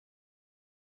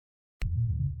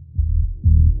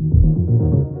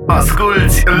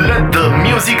Asculți Let the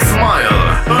Music Smile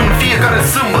în fiecare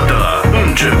sâmbătă,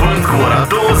 începând cu ora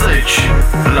 20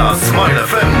 la Smile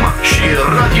FM și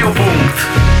Radio.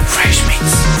 Fresh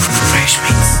Mix.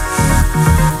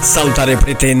 Salutare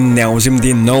prieteni, ne auzim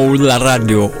din nou la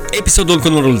radio. Episodul cu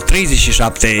numărul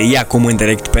 37 e acum în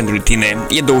direct pentru tine.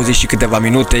 E 20 și câteva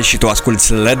minute și tu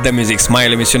asculti Let the Music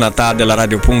Smile, emisiunea ta de la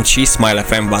Radio. Și Smile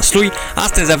FM Vaslui.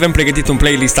 Astăzi avem pregătit un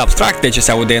playlist abstract de ce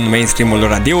se aude în mainstream-ul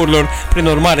radiourilor. Prin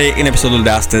urmare, în episodul de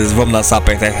astăzi vom lansa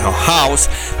pe techno house,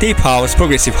 deep house,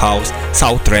 progressive house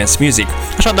sau trance music.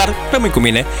 Așadar, rămâi cu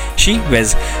mine și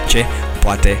vezi ce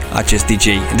poate acest DJ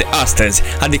de astăzi,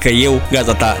 adică eu,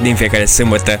 gazda ta din fiecare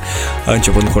sâmbătă,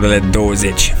 începând cu orele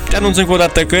 20. Te anunț încă o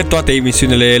dată că toate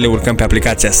emisiunile le urcăm pe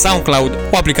aplicația SoundCloud,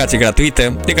 o aplicație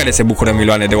gratuită de care se bucură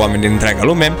milioane de oameni din întreaga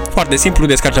lume. Foarte simplu,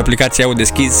 descarci aplicația, o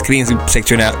deschizi, scrii în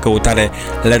secțiunea căutare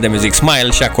Let the Music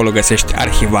Smile și acolo găsești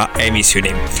arhiva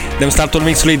emisiunii. Dăm startul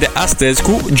mixului de astăzi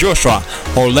cu Joshua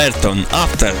Ollerton,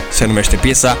 After se numește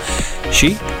piesa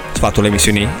și sfatul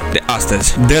emisiunii de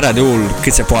astăzi. De radioul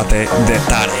cât se poate de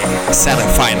tare. Seară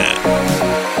faină!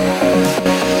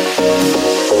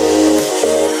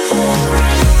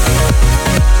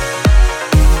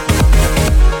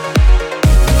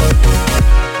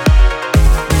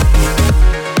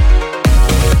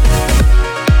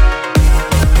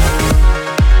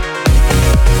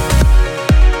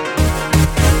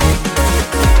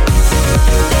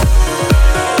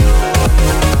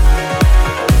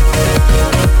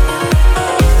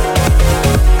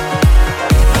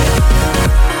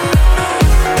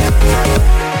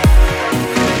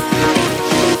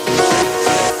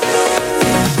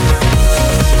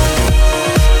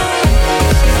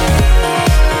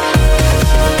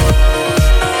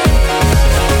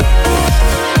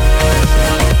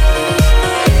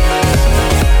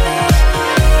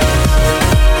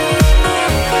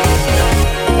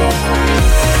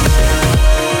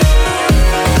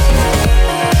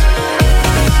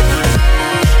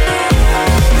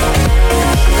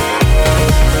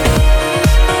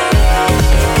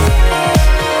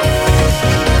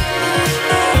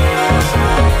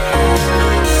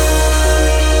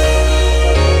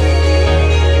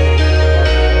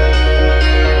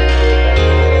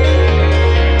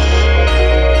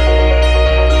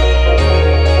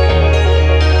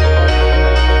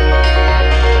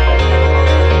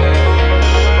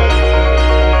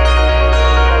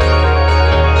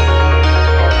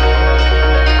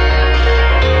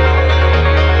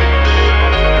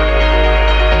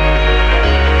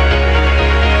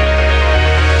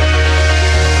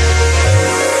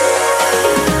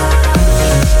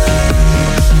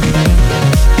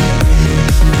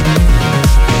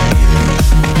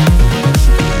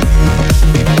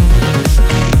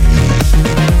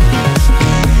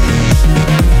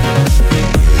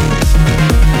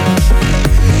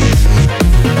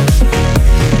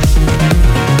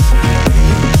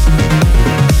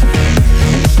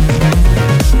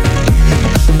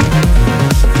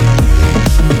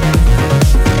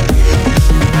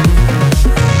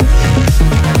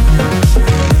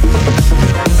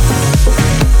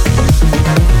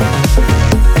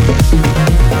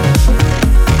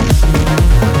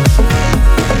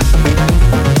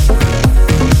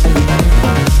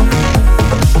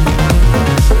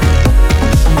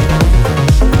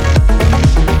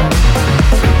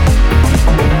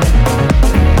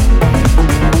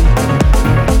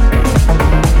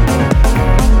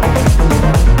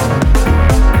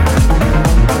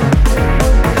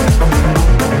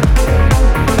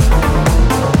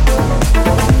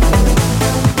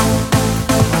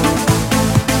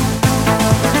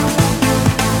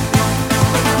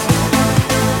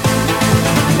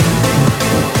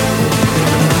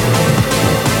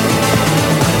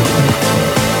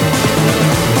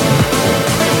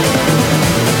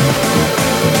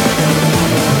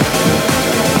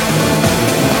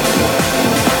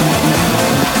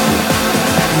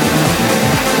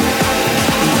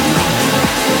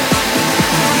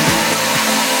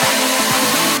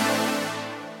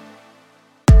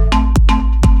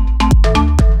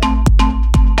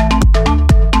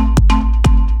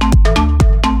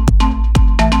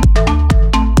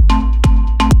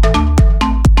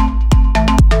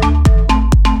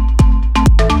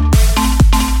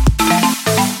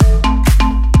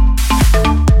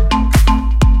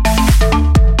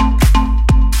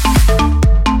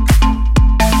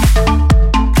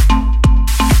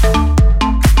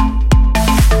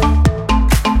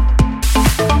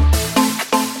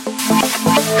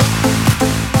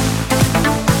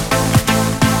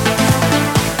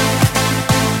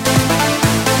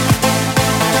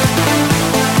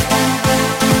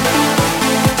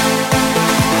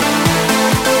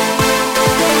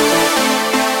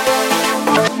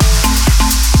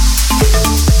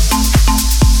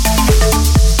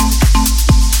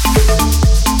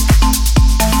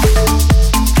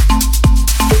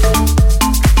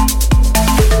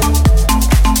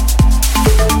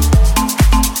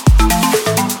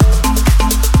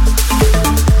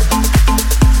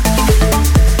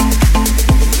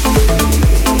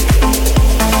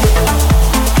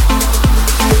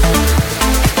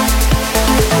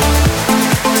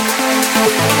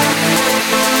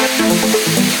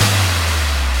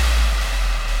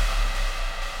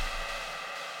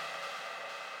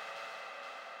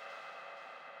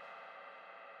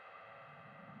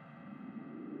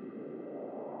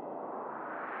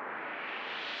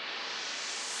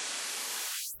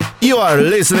 You are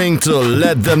listening to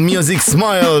Let the Music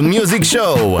Smile Music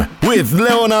Show with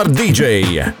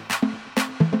Leonardj.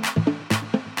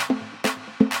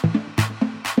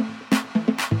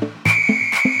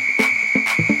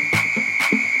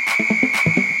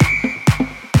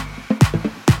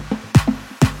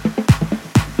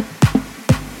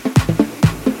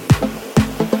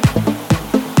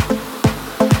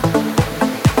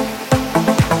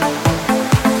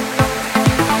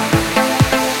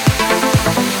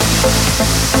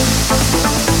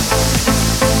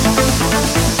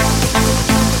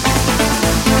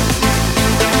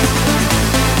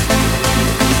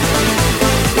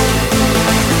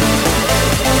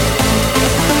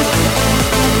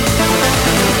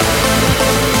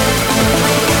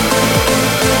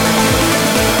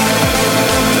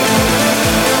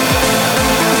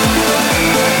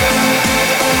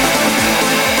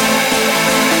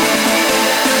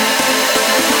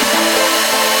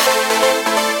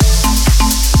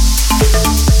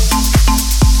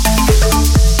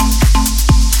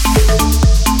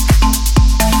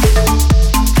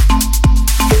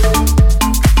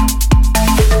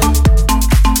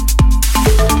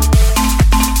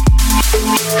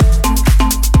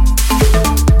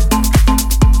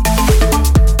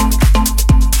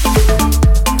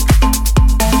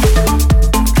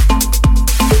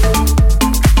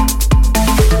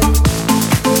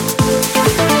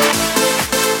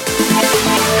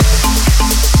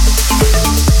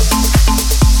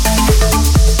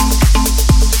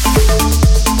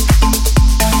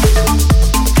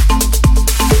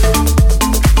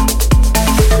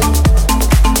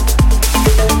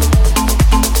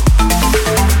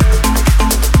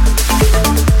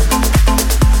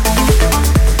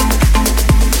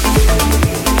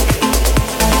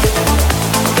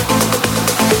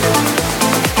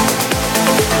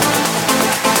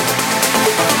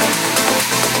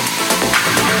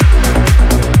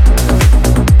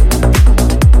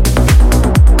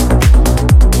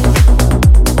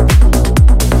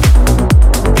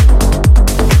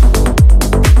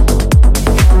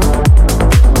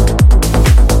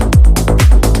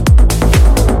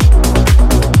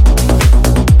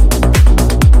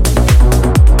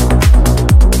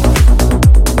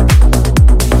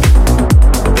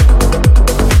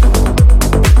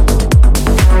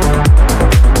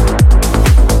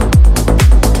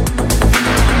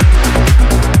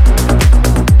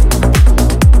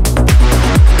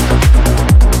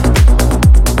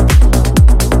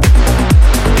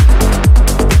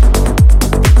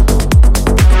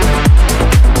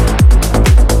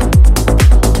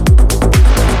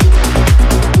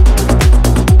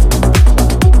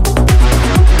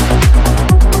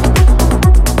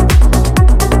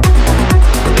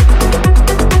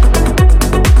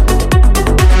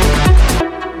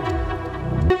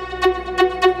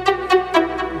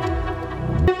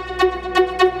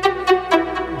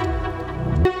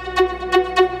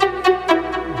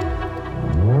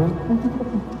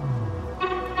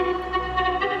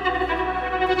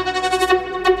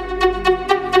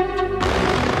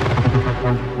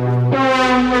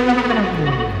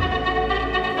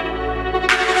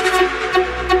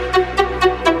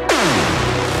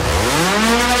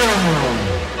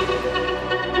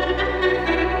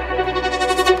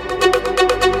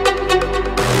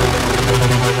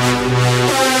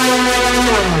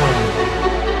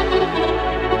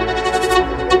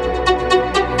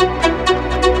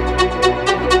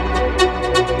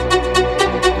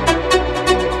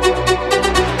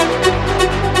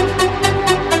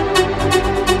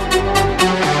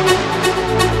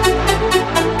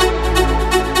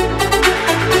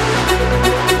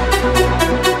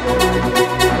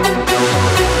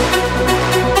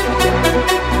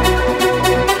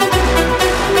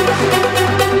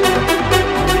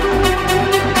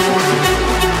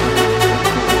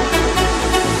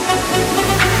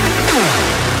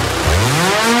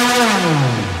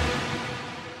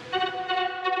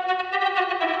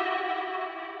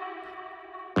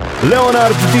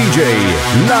 Leonardj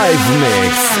Live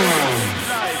Mix.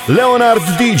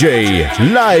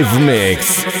 Leonardj Live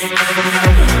Mix.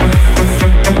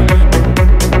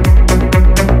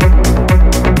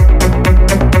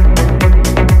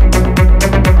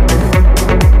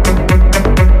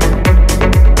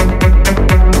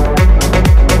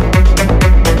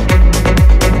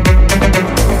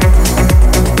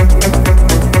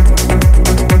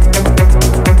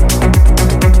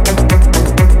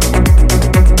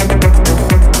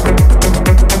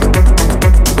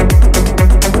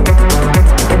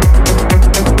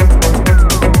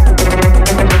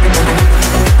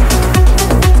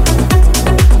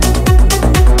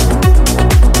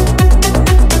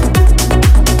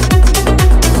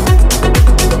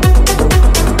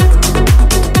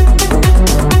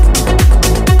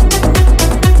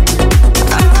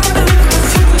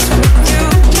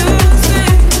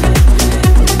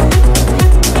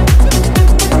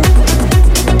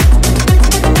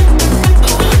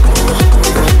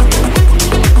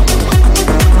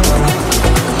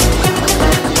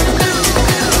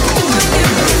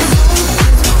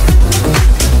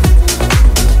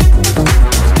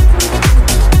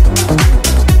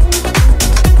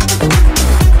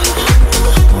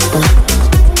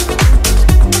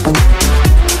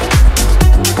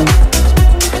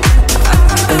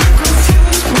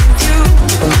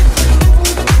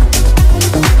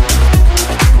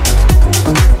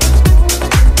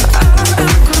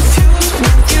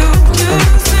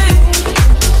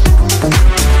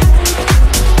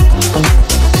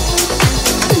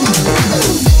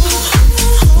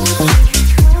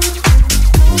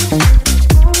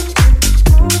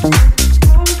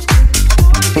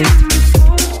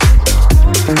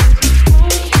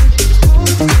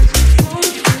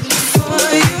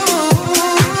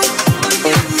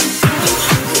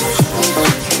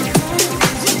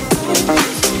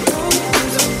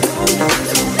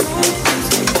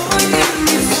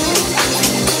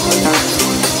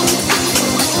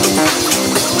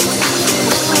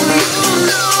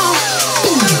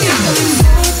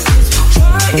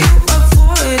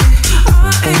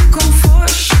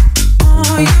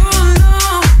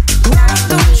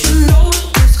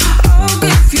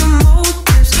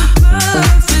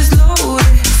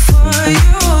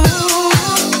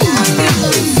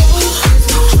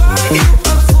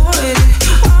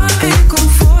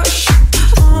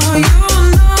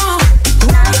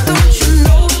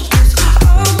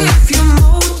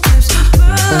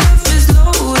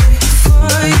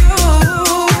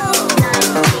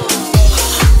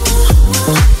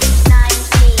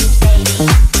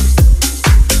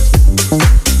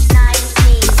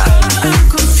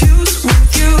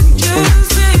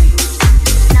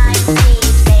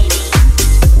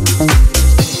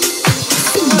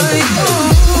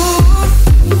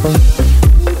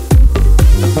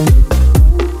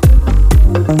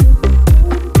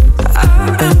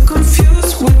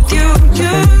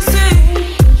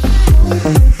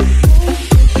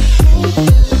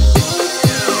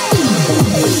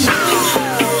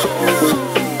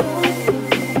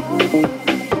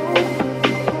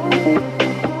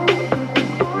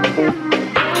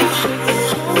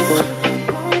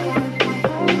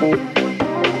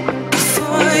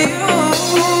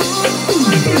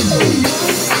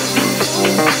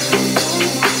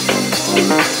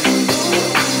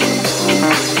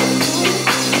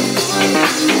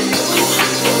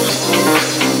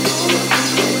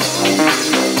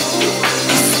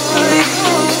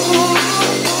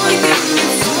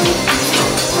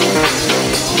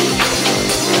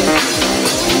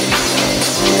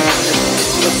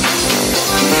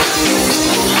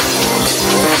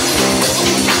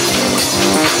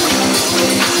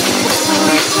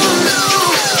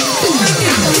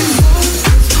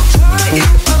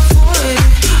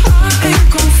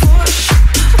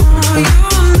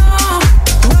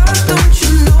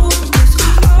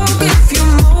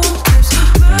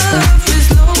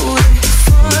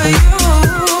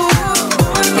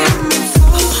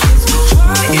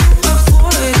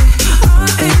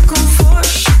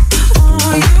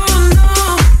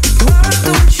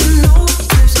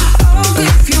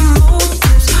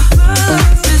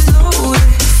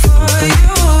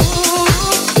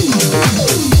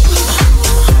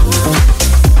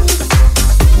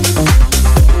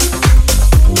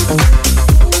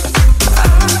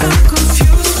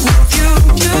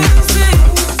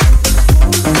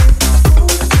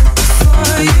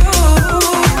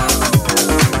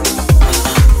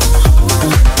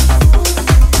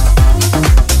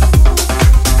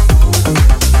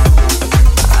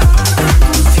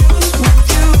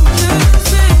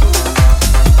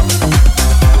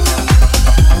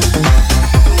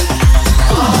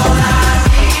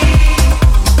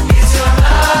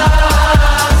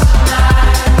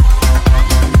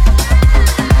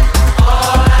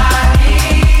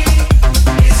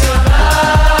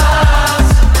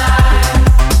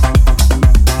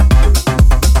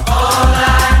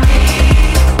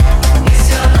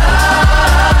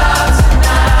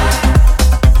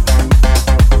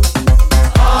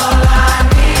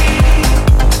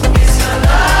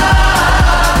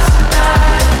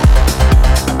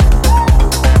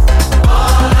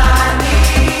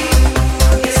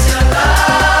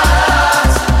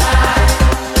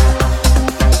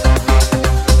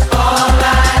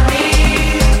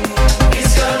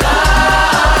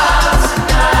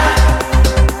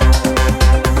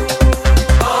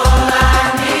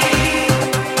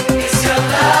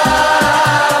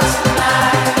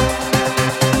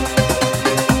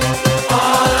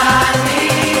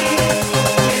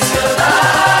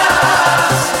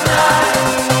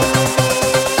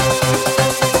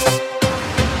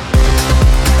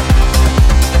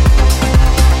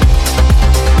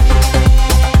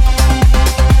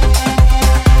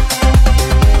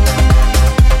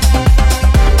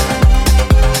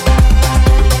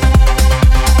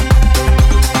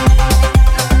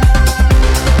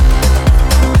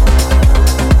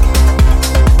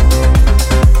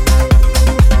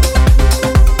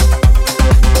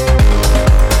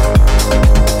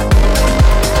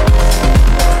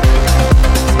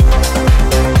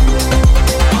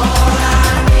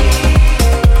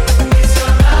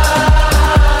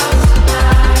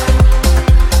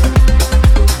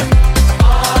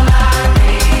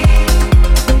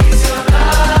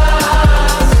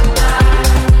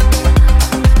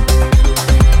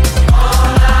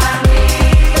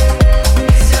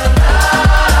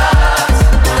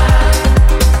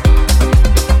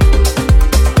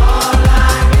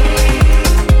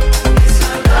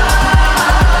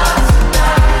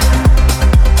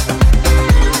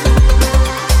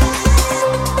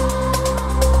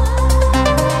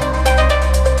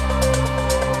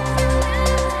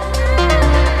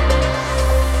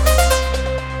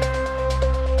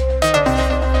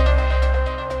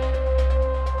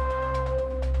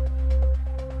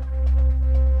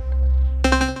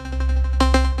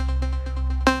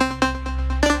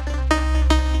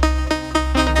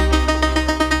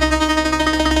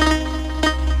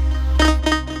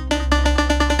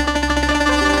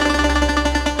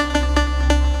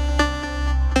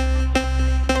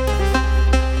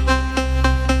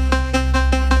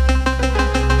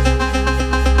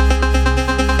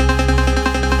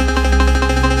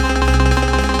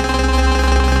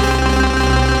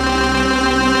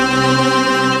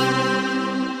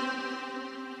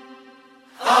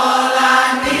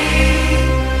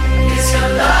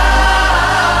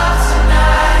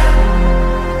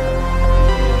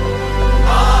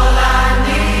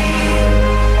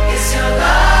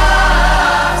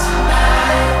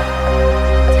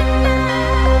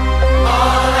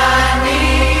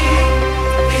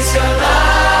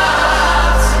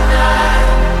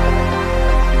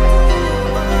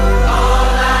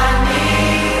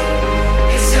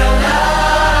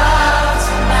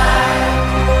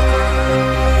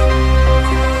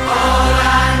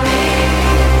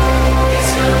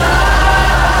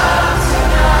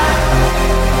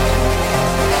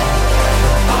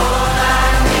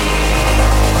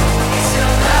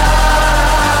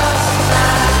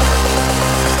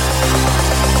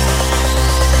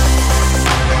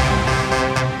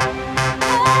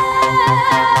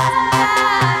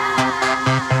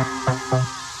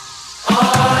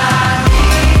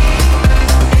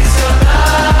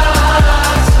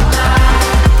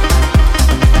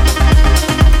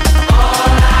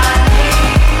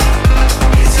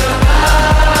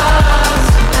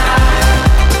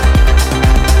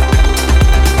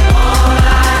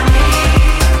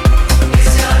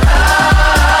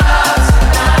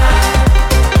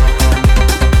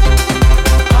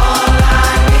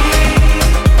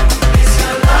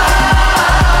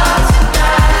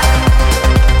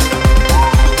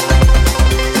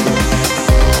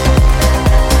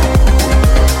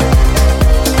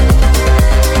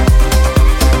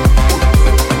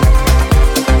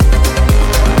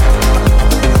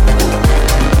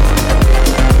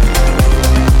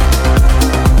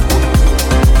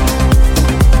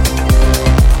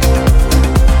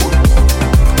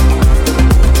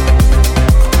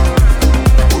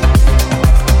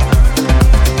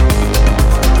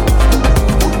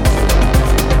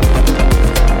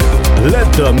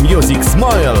 Let the Music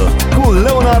Smile cu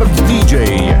Leonardj DJ.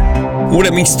 Un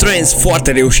remix trance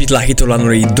foarte reușit la hitul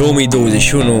anului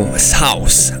 2021,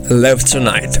 House, Love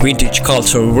Tonight, Vintage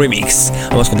Culture Remix.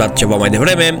 Am ascultat ceva mai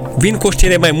devreme. Vin cu o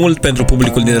știre mai mult pentru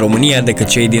publicul din România decât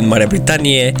cei din Marea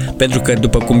Britanie, pentru că,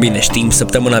 după cum bine știm,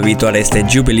 săptămâna viitoare este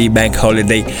Jubilee Bank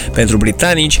Holiday pentru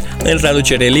britanici. În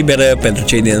traducere liberă, pentru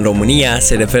cei din România,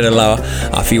 se referă la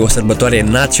a fi o sărbătoare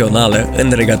națională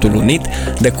în Regatul Unit.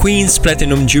 The Queen's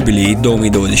Platinum Jubilee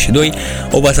 2022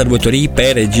 o va sărbători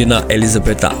pe regina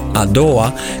Elizabeta a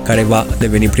doua, care va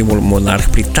deveni primul monarh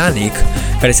britanic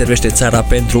care servește țara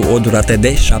pentru o durată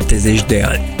de 70 de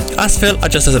ani. Astfel,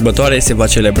 această sărbătoare se va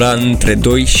celebra între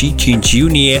 2 și 5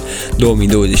 iunie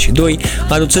 2022,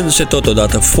 aducându-se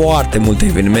totodată foarte multe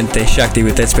evenimente și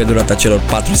activități pe durata celor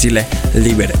 4 zile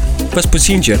libere. Vă spun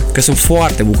sincer că sunt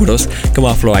foarte bucuros că mă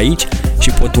aflu aici și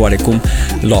pot oarecum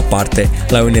lua parte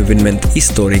la un eveniment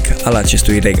istoric al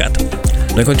acestui regat.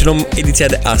 Noi continuăm ediția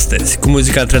de astăzi cu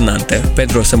muzica alternantă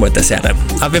pentru o sâmbătă seară.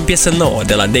 Avem piesă nouă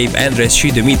de la Dave Andres și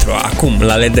Dimitro, acum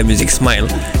la Let the Music Smile,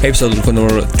 episodul cu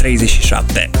numărul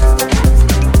 37.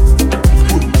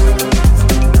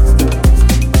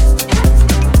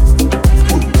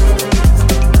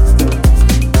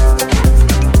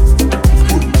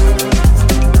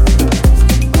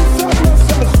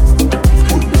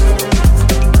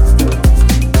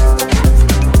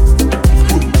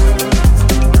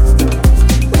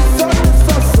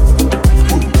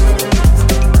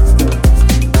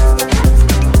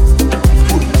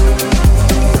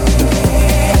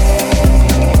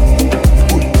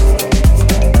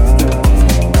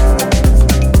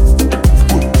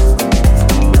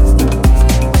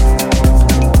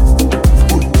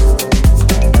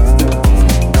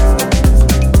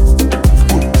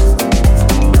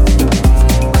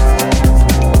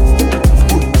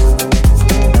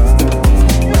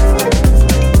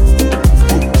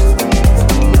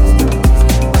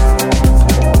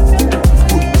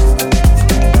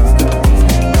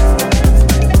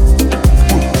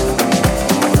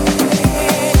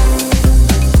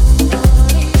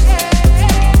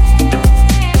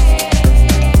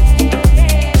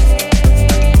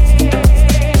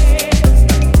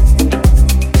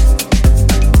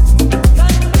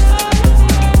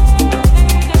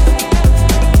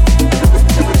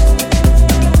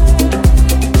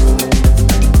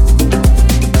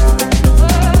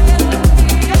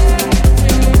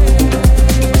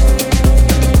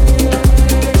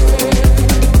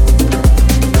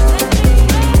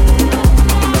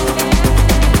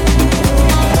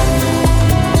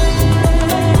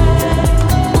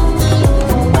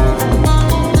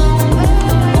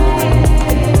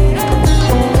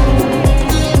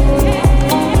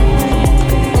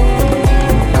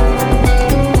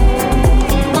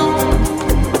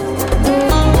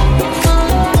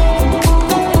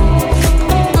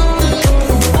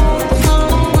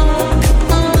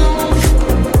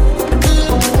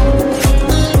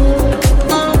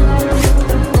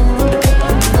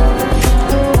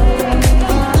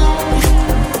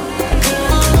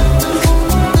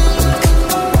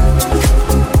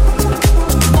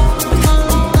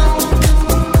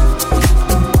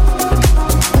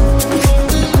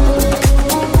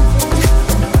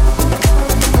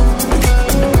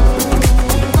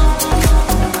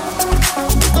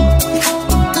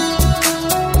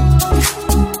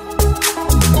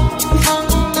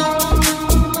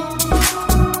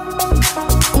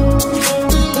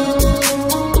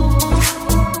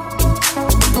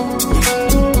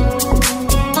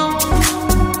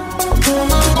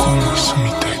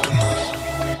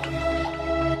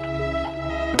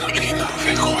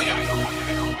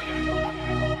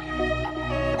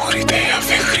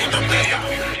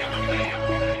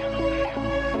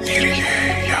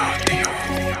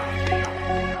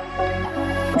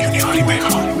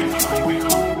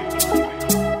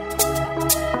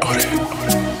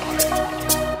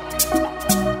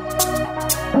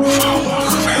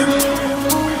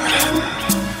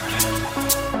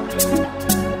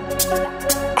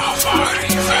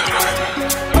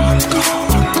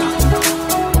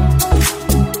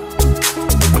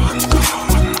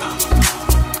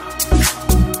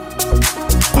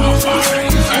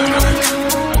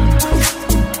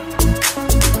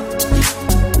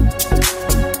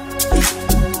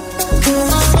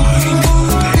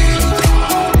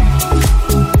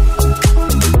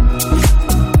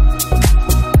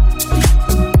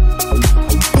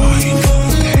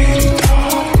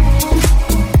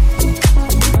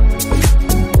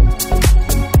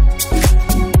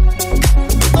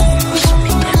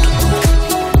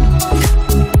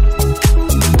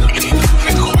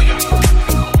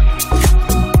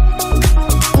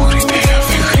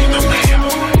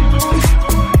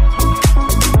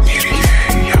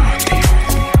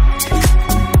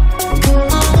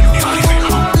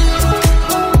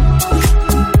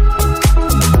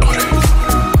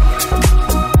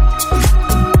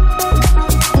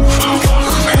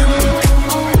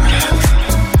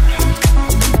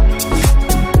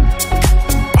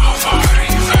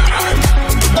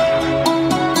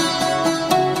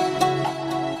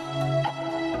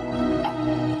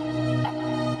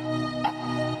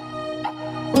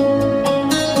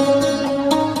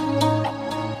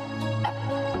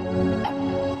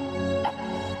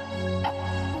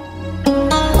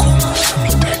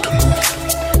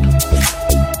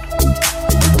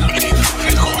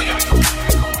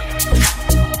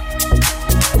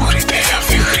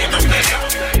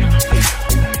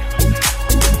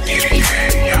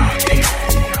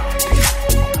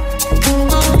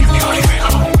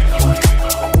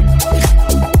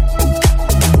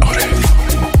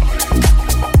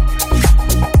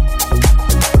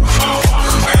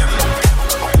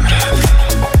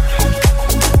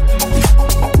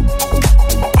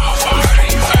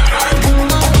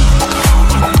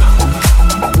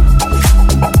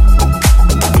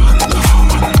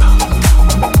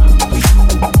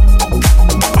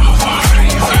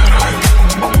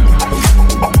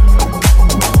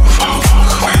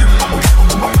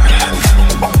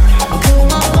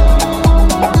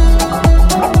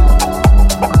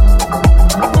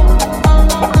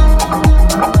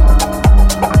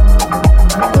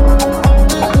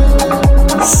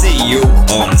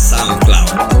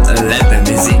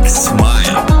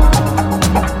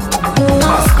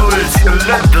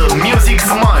 Let the Music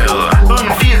Smile, în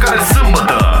fiecare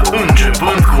sâmbătă,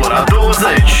 începând cu ora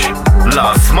 20,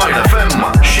 la Smile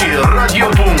FM și Radio.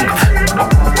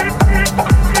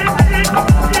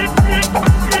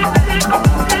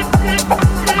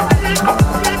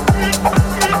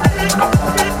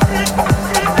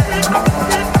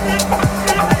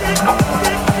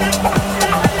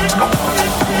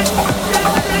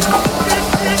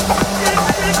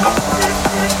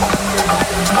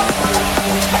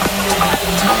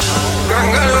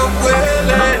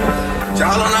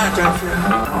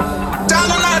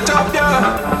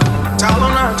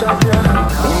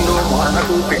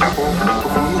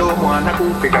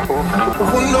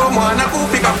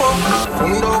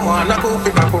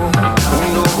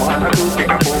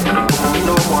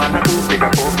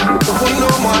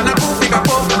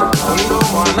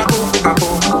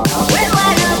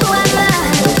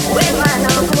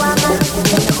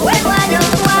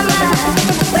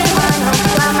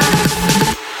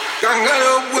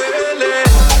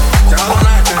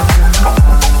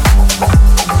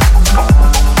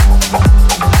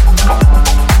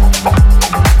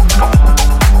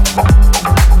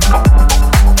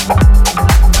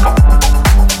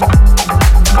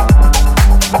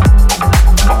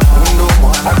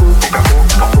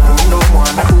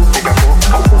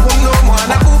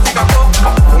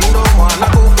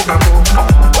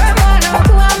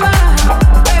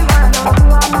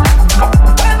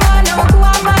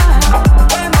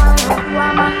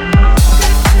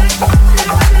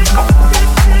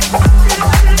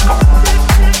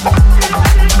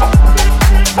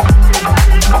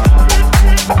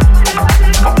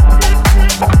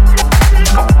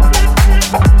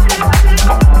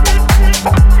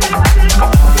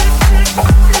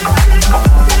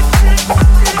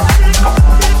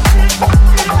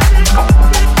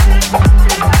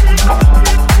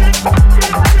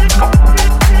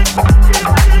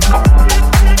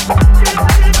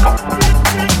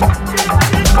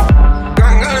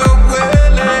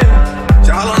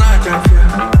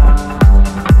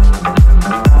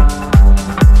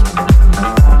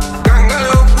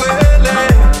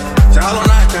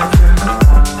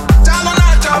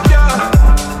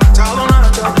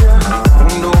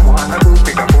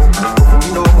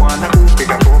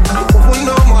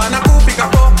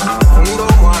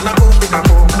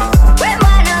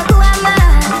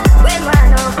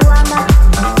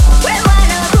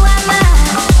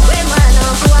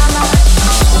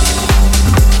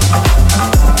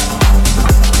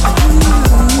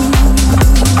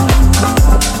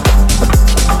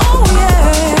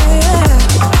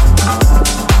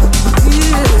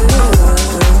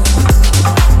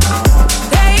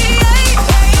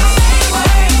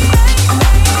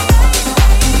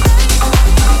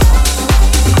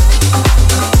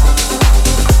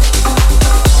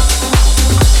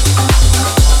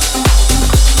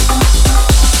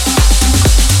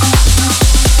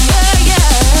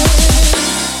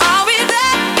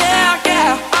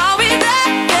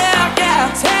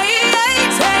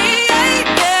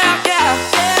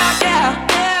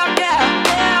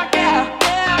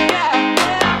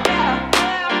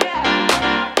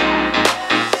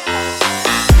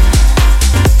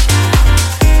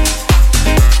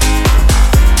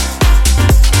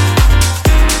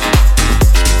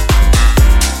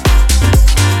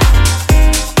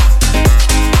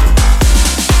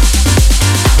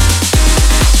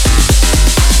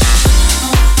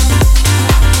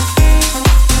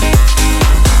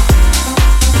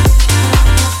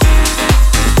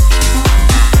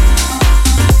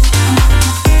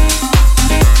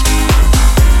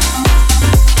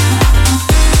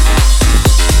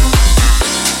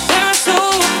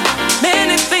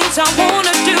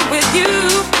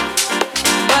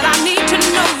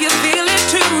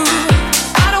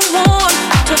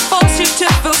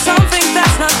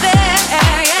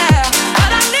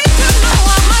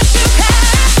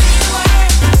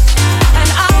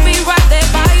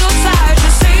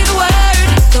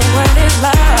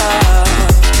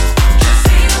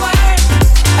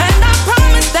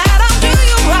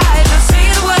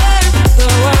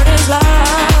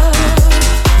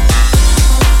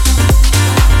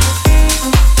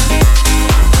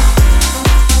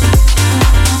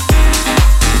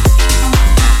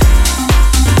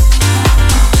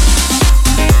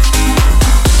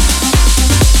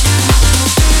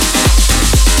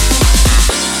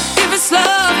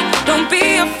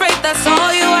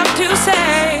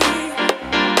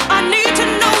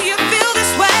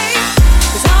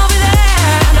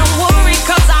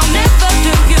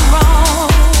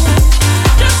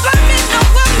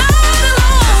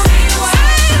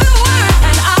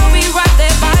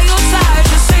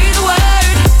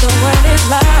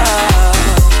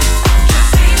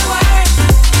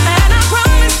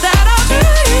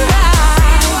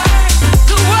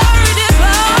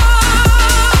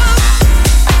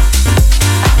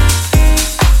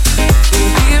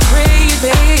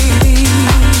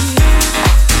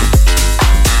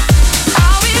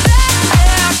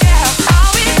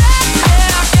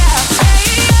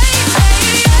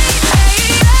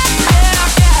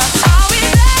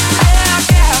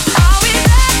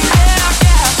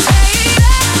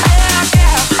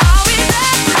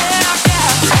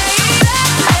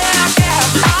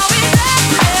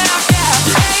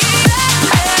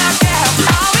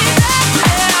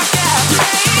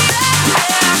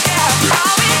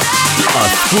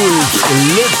 asculti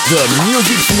Let the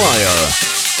Music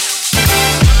Smile.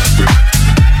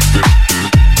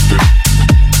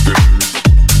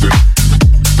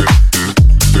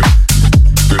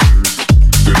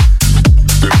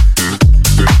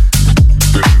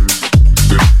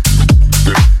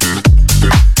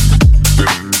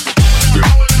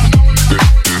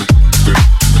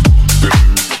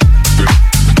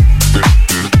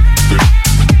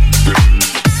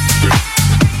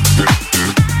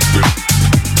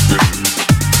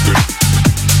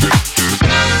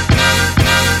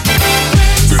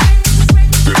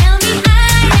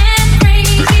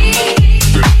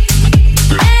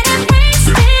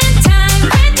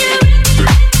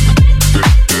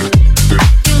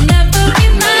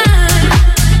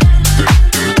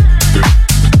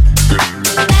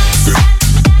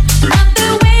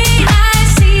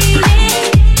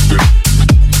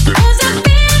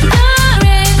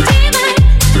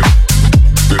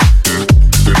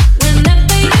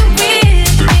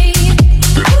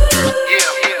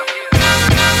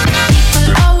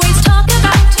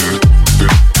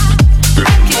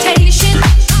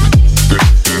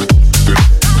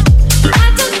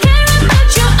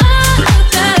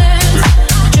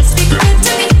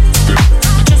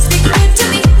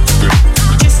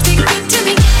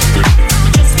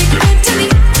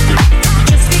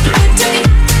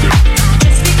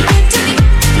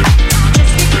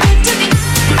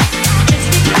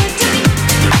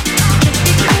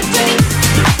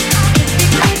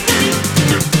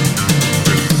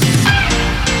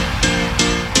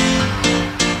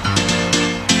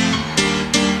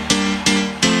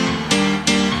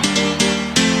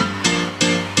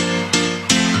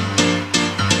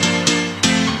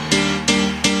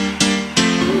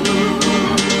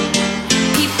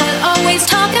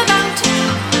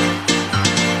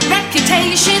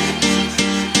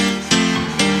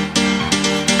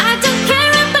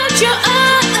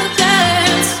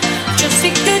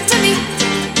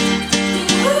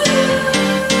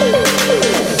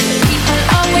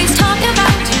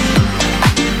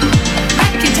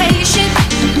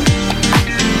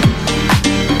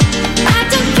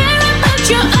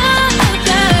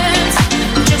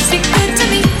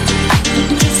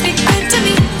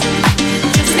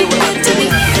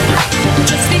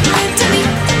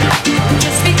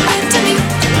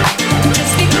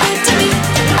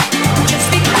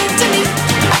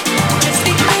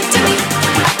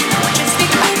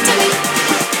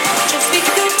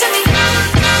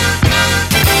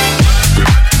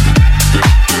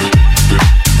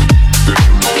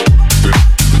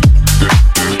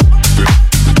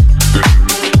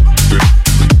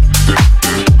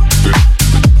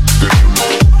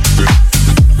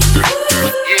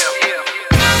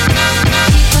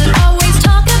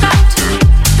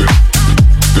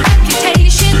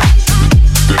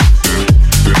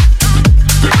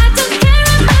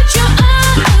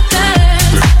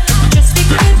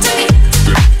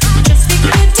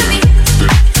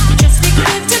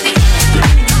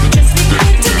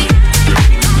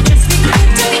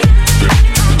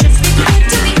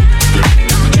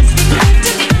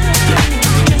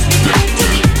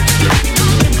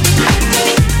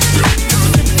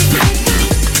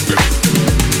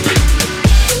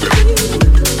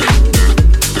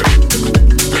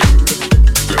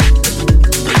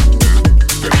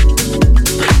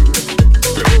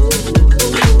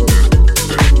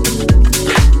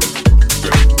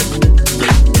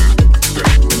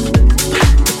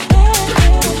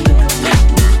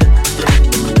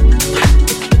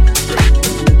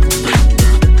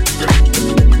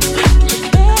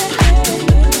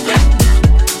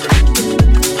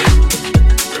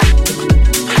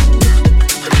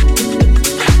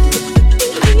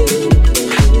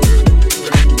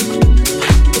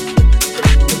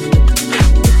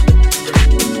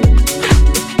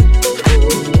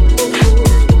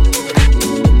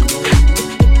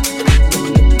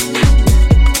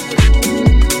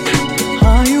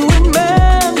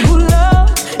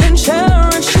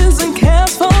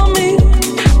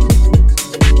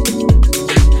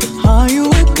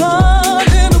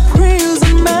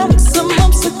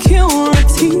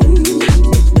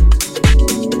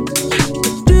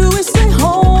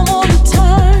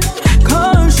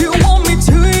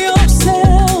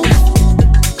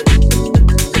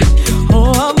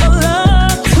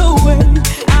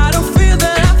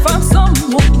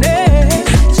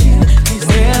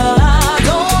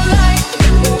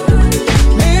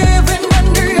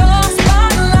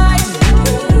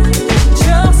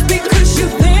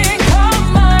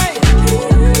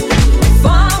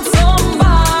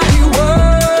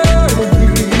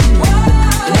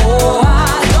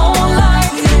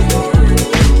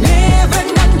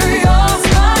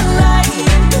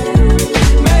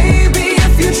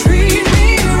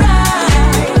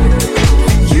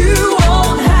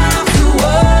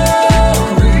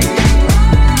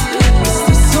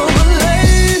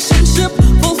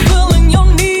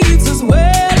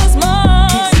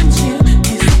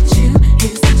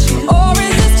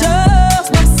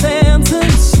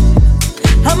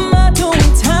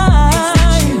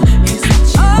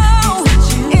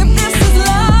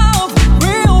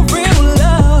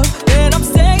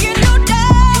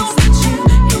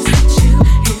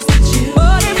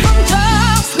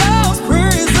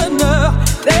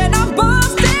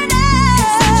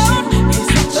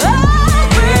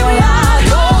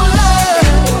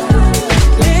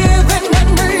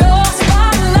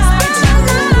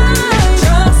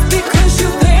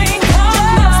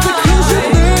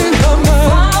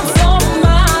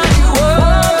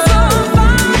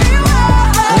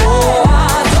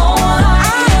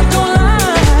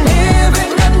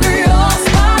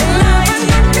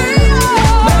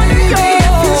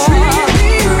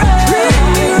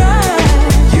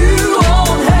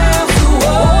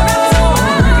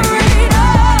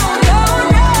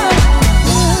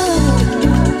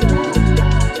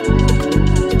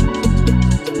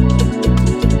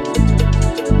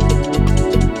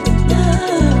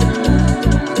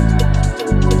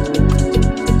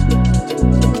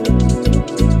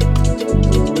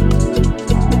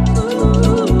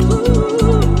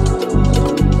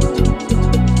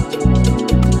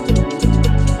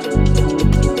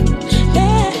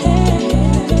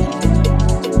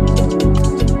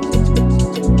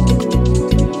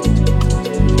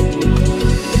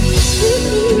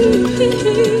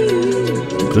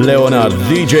 Leonardj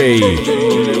DJ.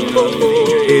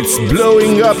 It's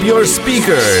blowing up your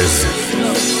speakers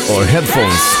or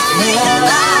headphones.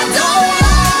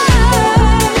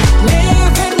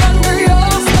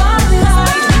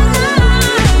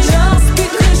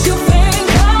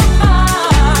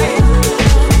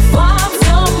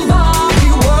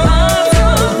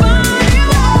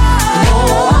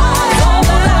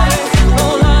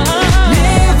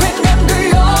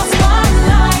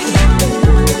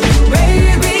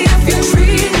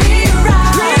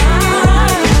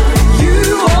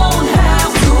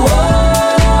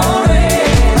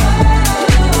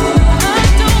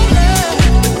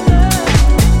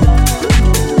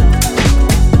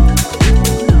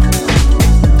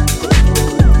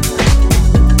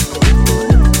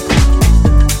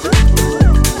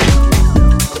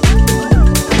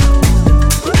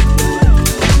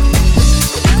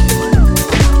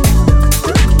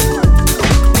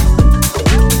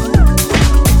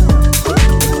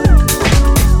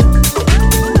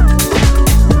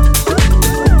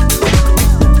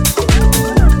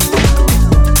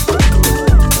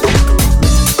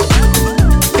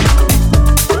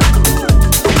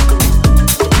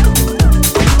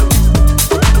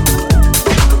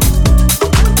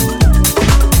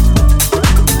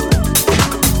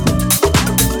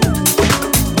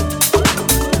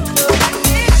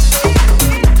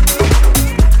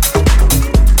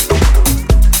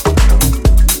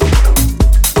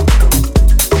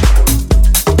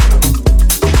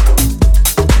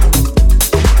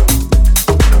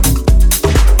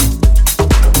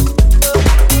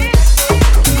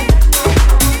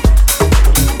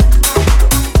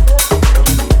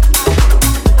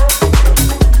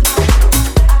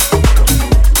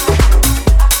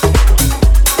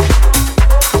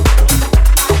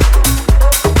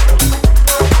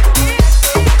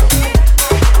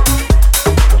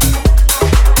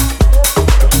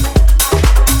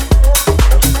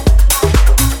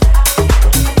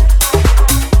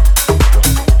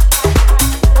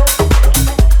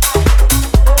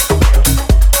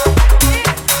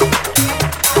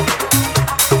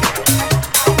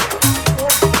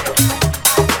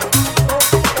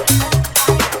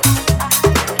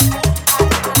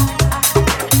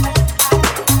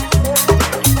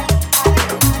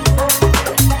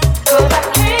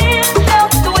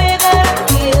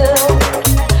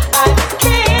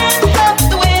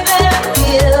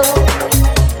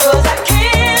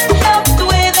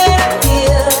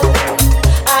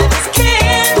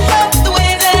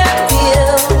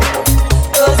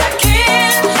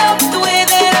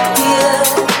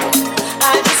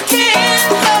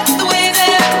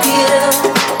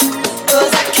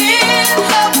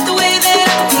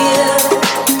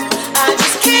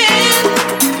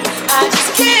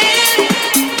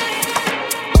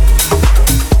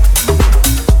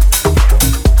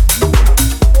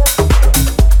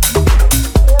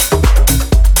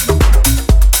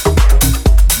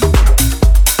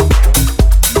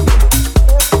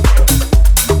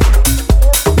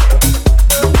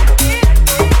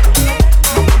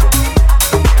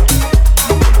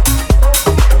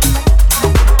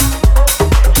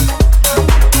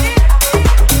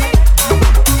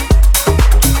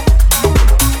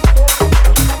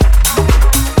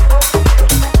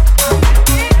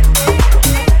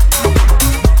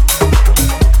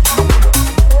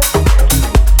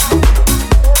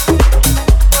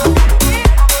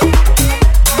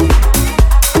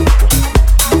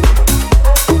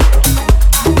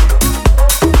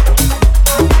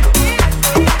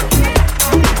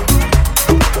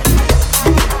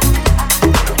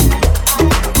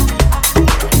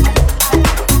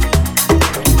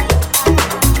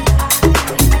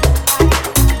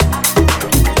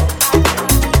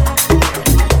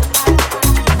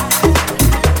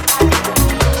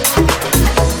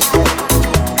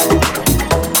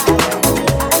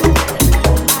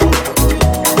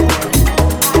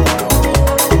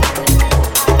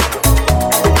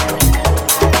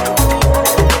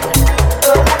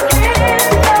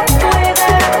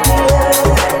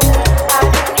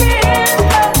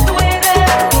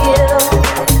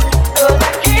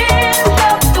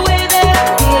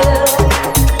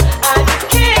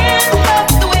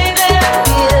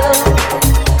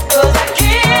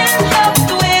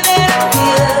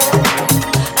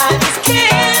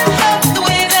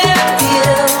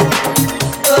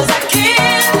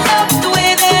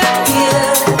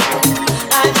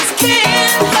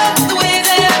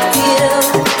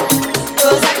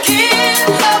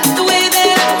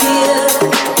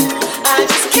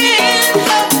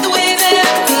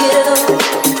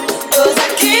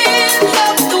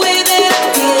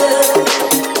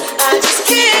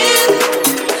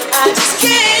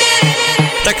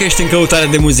 Dacă ești în căutare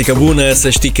de muzică bună, să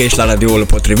știi că ești la radioul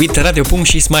potrivit. Radio.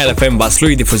 Și Smile FM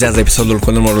Vaslui difuzează episodul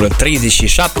cu numărul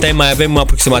 37. Mai avem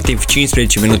aproximativ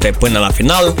 15 minute până la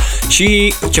final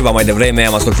și ceva mai devreme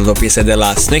am ascultat o piesă de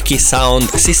la Snaky Sound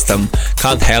System,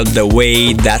 Can't Help the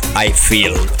Way That I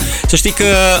Feel. Să știi că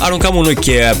aruncam un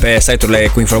ochi pe site-urile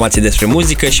cu informații despre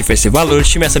muzică și festivaluri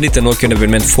și mi-a sărit în ochi un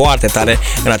eveniment foarte tare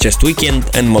în acest weekend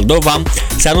în Moldova.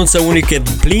 Se anunță un weekend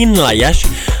plin la Iași.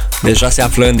 Deja se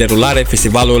află în derulare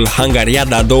festivalul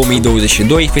Hungariada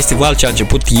 2022, festival ce a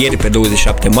început ieri pe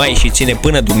 27 mai și ține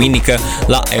până duminică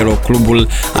la Aeroclubul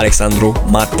Alexandru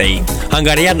Matei.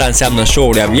 Hungariada înseamnă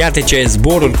show-uri aviatice,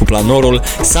 zboruri cu planorul,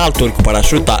 salturi cu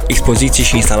parașuta, expoziții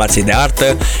și instalații de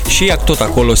artă și tot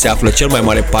acolo se află cel mai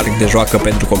mare parc de joacă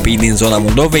pentru copii din zona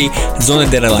Moldovei, zone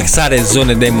de relaxare,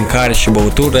 zone de mâncare și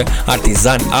băutură,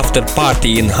 artizani, after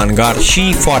party în hangar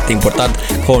și, foarte important,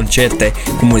 concerte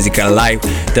cu muzică live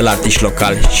de la artiști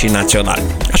locali și naționali.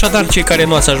 Așadar, cei care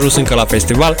nu ați ajuns încă la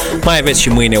festival, mai aveți și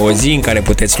mâine o zi în care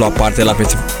puteți lua parte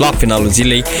la finalul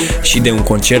zilei și de un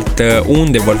concert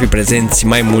unde vor fi prezenți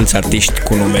mai mulți artiști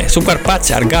cu nume.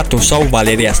 Subcarpați, Argatu sau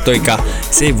Valeria Stoica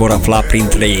se vor afla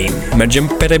printre ei. Mergem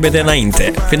pe repede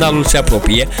înainte. Finalul se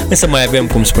apropie, însă mai avem,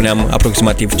 cum spuneam,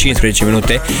 aproximativ 15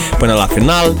 minute până la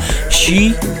final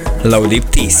și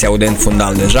Leonardj se aude în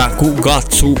fundal deja cu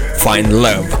Got to Find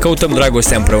Love. Căutăm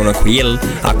dragostea împreună cu el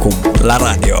acum la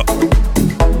radio.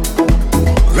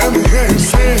 Let me hear you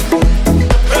say it.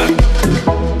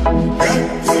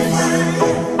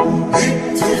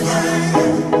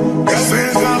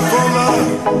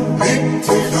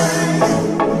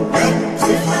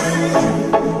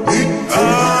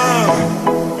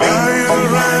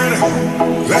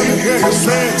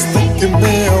 It's taking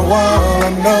me a while, I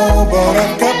know, but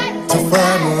I've got to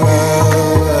find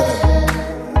love.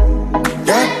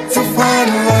 Got to find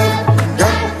love,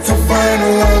 got to find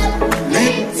love,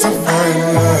 need to find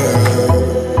love.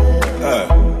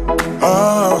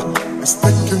 It's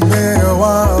taking me a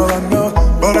while, I know,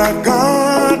 but I've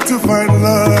got to find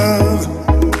love.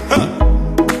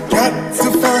 Got to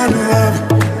find love,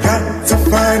 got to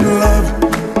find love,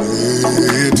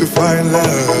 need to find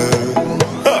love.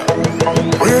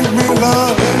 Bring me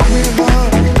love, bring me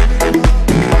love.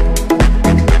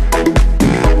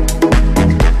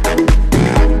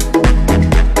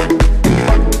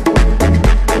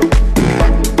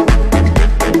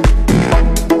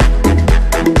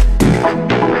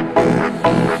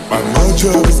 My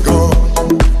mojo is gone,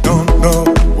 don't know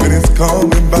when it's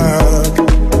coming back.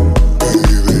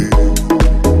 Baby,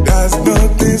 there's no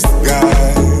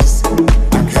disguise.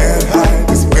 I can't hide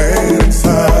this pain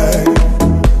inside.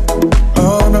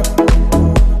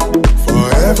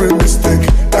 Every mistake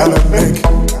that I make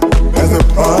has a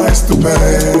price to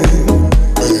pay,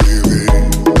 baby.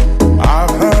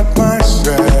 I've had my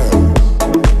share.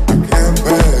 I can't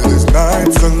bear these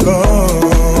nights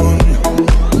alone.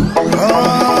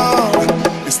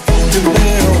 It's taking me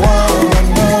a while, I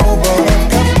know, but I've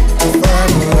got to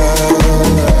find love.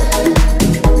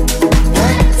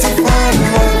 Got to find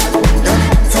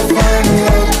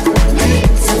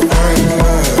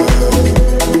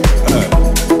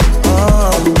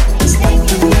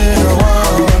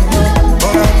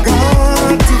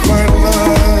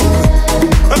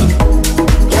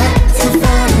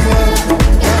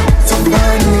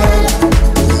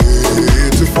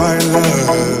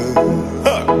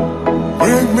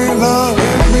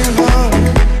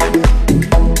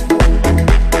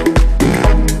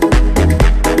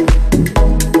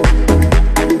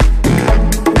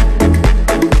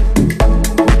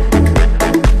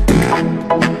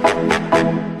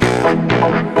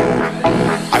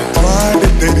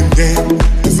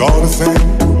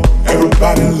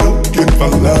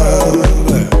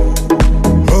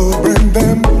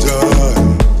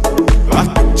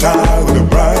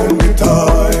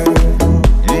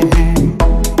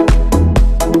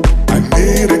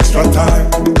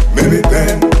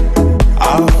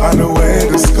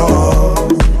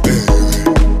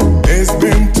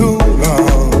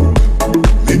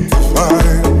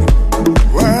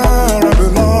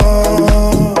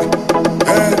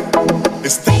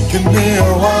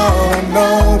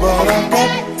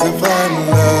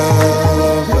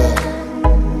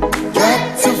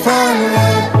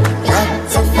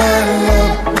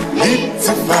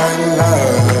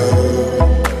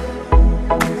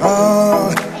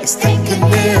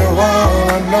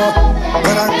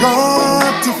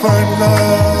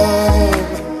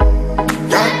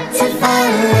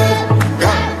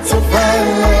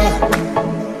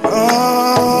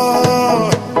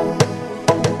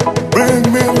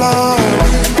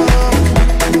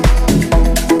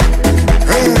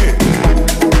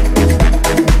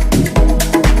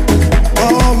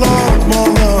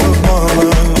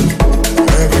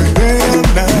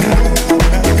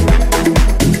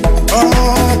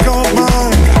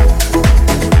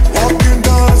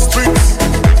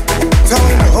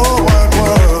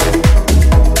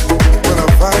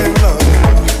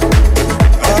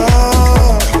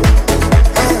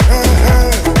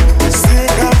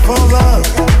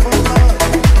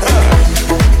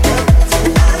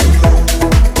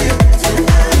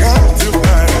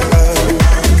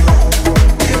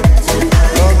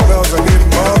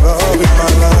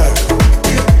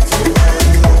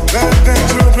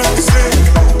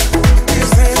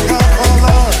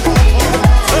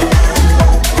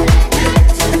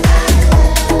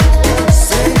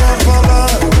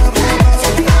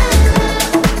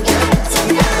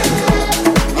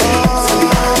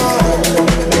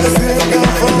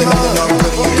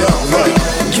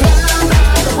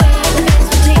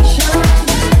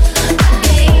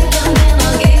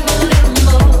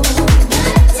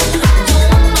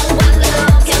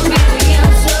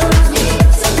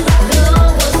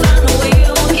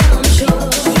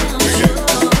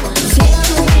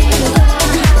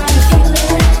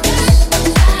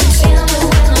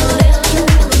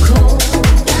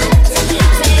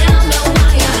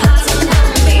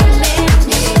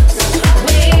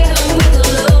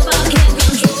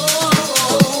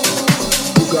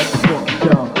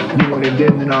it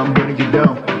in, then I'm gonna get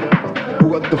down.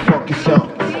 Who got the funky sound?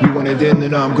 You want it in,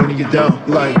 then I'm gonna get down.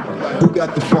 Like, who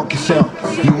got the funky sound?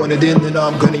 You want it in, then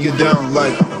I'm gonna get down.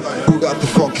 Like, who got the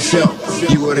funky sound?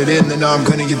 You want it in, then I'm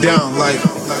gonna get down. Like,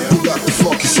 who got the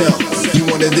funky sound? You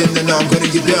want it in, then I'm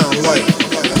gonna get down. Like,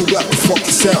 who got the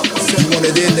funky sound? You want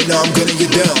it in, then I'm gonna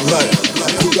get down. Like,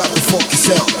 who got the funky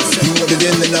sound? You want it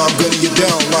in, then I'm gonna get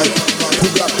down. Like, who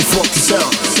got the funky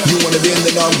sound? You want it in,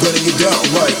 then I'm gonna get down.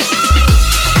 Like.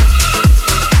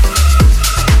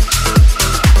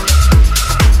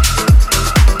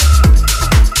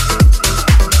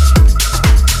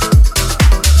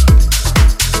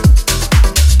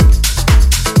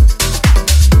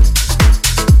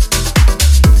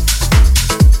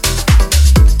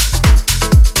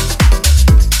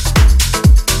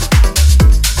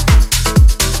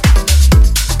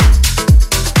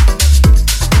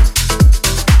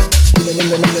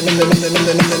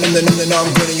 And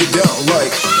I'm gonna get down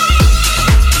like.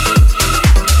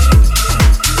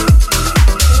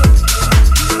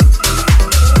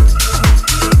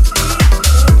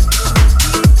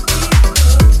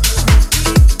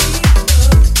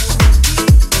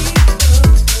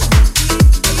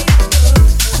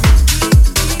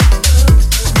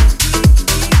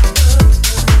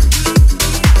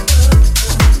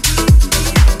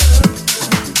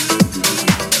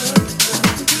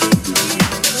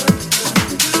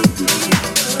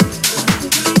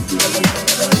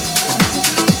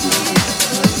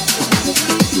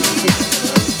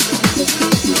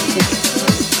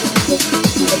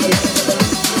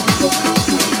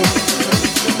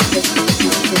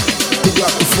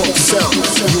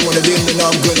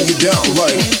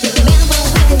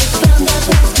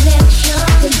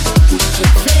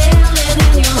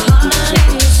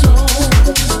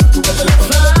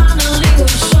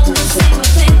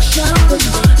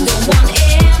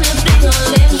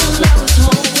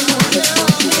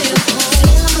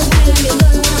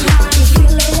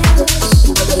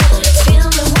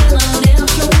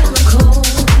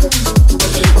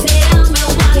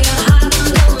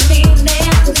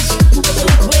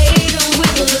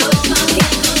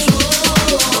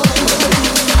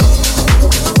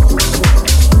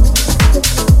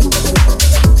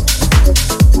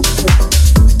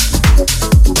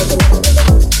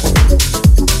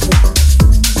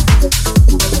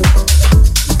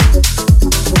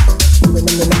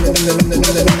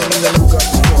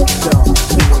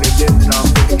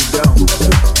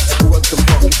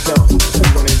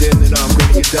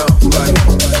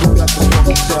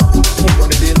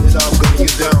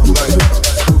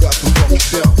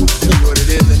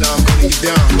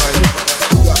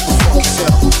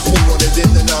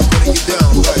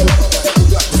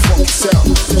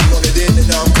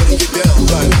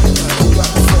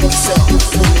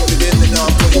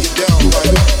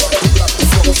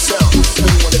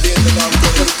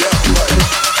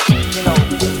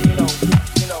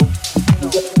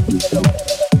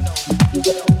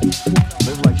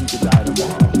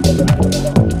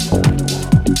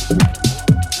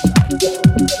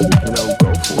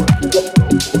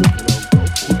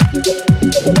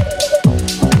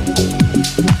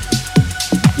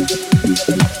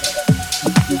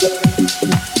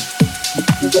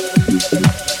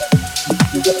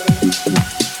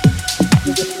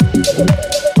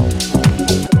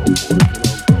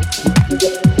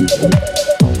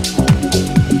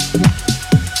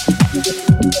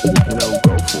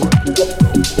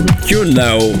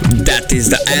 Know that is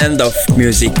the end of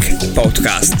music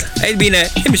podcast. Ei bine,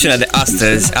 emisiunea de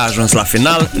astăzi a ajuns la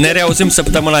final. Ne reauzim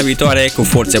săptămâna viitoare cu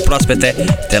forțe proaspete.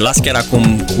 Te las chiar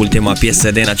acum cu ultima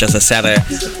piesă din această seară,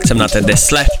 semnată de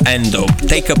 /Endo,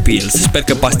 Take a Pills. Sper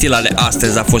că pastila de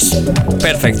astăzi a fost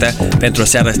perfectă pentru o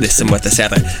seară de sâmbătă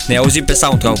seară. Ne auzim pe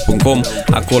soundcloud.com,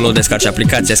 acolo descarci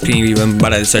aplicația, scrii în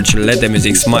bara de search Let the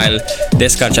Music Smile,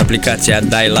 descarci aplicația,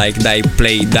 dai like, dai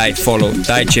play, dai follow,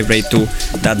 dai ce vrei tu,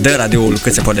 dar dă radioul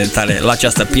cât se poate de tare la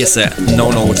această piesă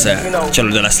nou-nouță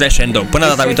celor de la /Endo. Până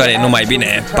data viitoare, numai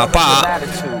bine, pa, pa!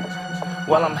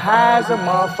 Well, I'm high as a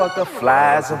motherfucker,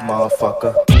 fly as a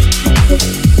motherfucker.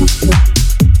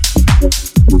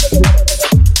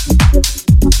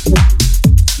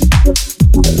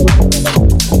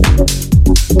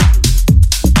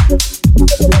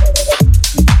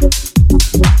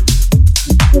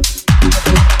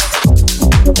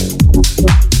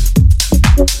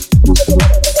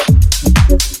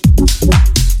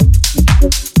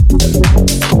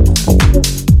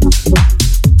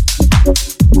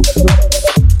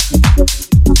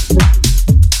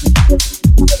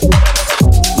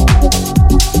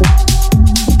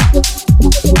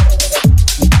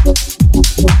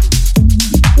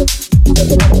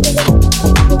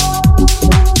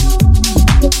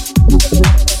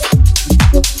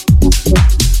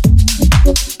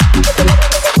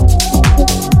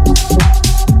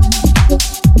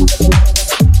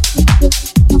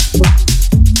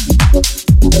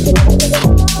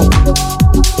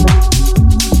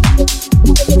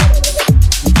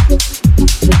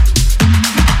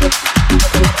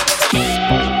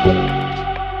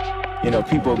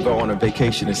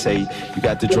 qualification to say you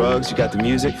got the drugs, you got the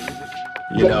music,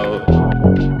 you know.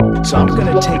 So I'm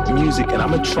gonna take music and I'm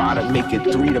gonna try to make it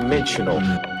three-dimensional.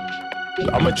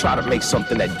 I'm gonna try to make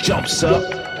something that jumps up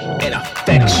and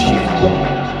affects you.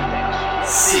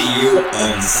 See you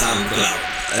on SoundCloud.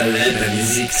 Let the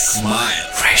music smile.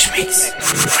 Fresh mix.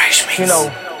 Fresh mix. You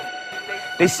know,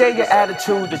 they say your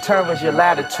attitude determines your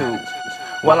latitude.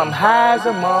 Well, I'm high as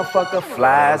a motherfucker,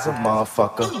 fly as a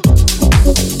motherfucker.